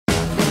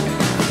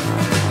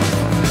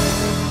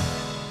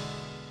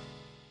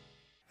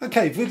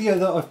Okay, video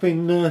that I've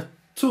been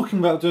talking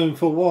about doing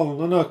for a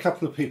while. I know a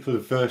couple of people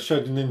have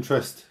showed an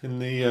interest in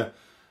the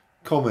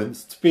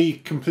comments. To be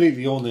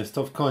completely honest,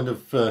 I've kind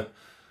of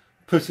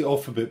put it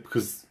off a bit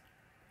because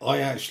I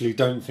actually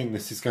don't think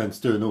this is going to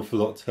do an awful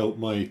lot to help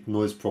my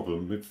noise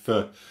problem. If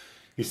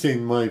you've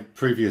seen my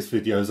previous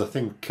videos, I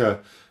think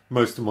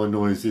most of my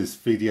noise is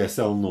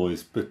VDSL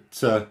noise, but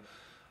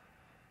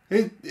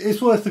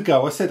it's worth a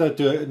go. I said I'd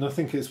do it and I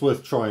think it's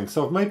worth trying.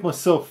 So I've made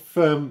myself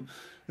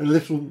a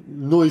little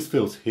noise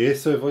filter here.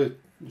 So if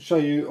I show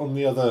you on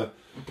the other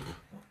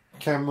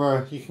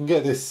camera, you can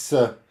get this.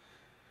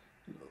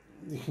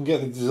 You can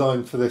get the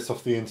design for this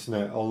off the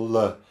internet.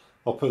 I'll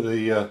put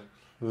the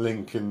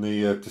link in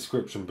the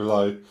description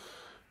below.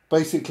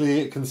 Basically,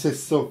 it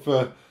consists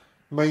of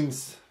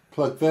mains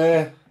plug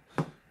there,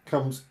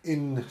 comes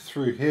in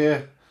through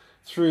here,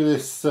 through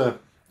this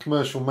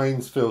commercial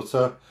mains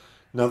filter.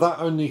 Now that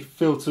only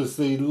filters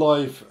the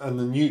live and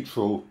the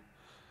neutral,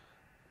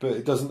 but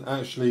it doesn't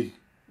actually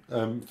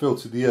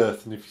filter the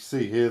earth. And if you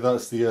see here,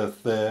 that's the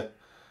earth there,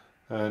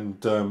 and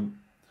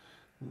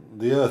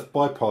the earth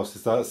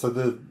bypasses that. So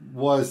the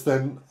wires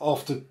then,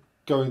 after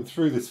going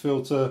through this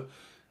filter,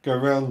 go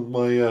around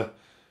my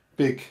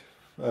big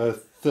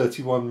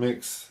 31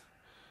 mix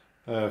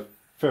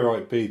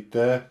ferrite bead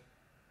there,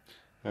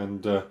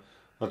 and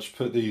I just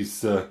put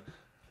these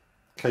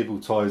cable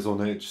ties on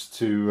it just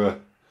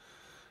to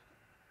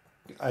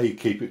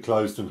keep it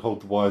closed and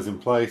hold the wires in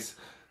place.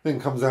 Then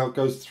comes out,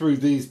 goes through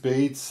these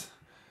beads,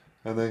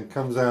 and then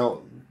comes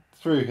out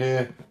through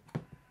here,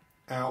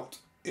 out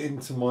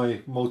into my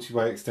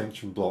multi-way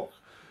extension block,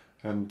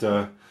 and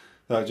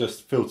that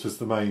just filters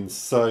the mains.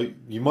 So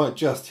you might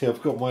just hear,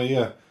 I've got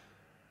my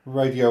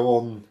radio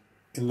on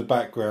in the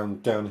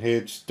background down here,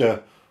 just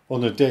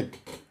on a dead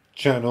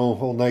channel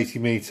on 80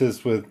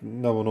 meters with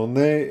no one on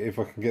there, if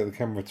I can get the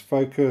camera to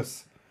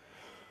focus.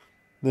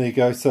 There you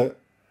go. So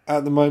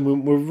at the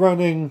moment we're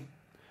running,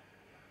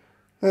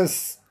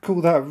 let's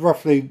call that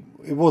roughly,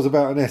 it was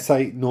about an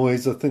S8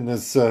 noise. I think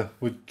there's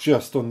we're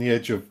just on the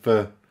edge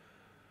of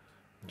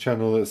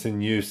channel that's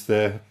in use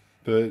there,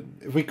 but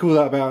if we call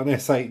that about an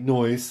S8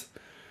 noise,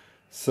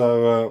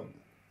 so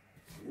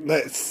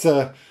let's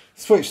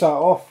switch that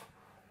off,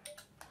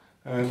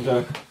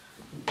 and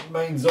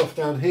mains off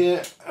down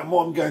here. And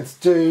what I'm going to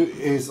do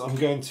is I'm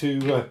going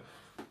to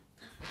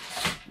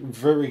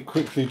very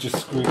quickly just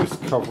screw this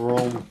cover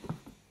on.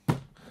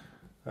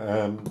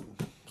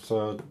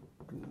 So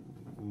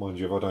mind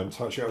you, if I don't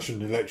touch it, I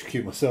shouldn't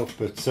electrocute myself,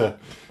 but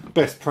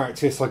best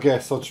practice, I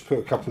guess. I'll just put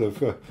a couple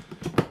of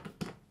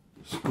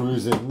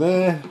screws in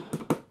there,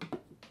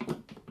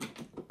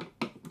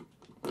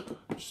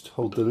 just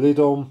hold the lid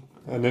on,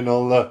 and then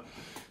I'll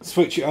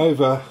switch it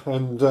over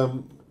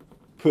and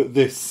put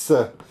this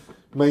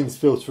mains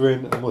filter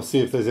in, and we'll see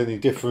if there's any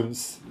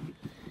difference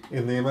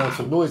in the amount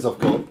of noise I've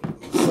got.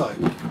 So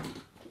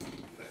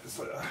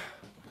let's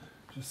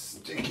just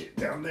stick it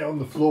down there on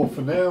the floor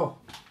for now.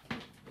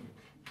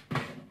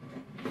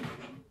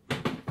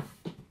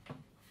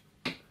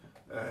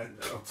 And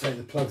I'll take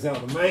the plugs out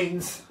of the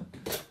mains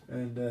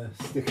and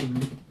stick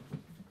them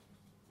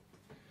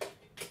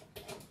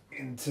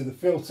into the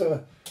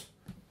filter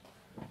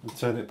and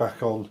turn it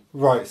back on.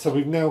 Right, so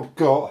we've now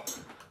got,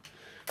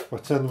 if I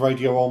turn the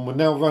radio on, we're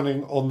now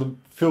running on the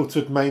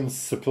filtered mains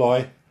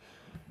supply,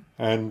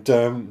 and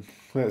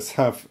let's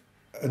have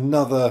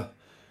another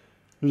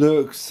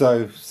look.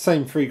 So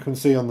same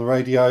frequency on the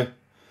radio,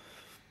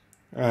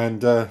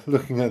 and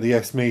looking at the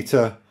S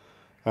meter,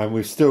 and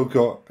we've still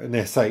got an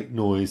S8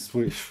 noise,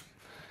 which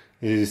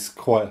is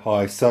quite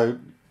high. So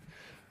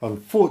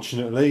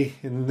unfortunately,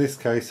 in this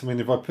case, I mean,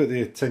 if I put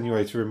the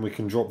attenuator in, we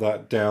can drop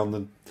that down.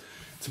 And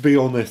to be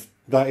honest,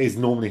 that is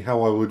normally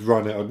how I would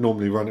run it. I'd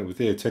normally run it with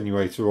the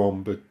attenuator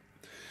on, but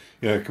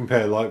you know,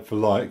 compare like for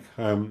like.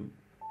 I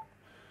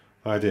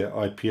had it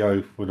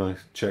IPO when I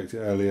checked it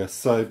earlier.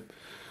 So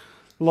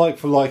like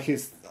for like,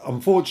 it's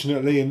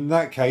unfortunately in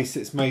that case,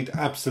 it's made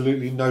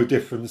absolutely no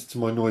difference to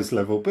my noise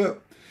level,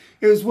 but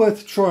it was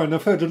worth a try, and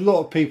I've heard a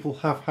lot of people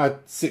have had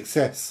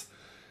success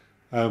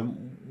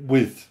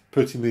with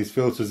putting these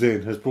filters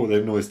in, has brought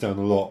their noise down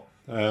a lot.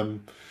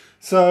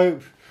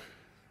 So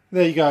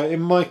there you go.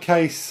 In my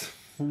case,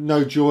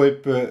 no joy,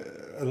 but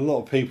a lot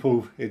of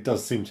people, it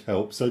does seem to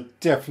help. So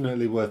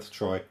definitely worth a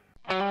try.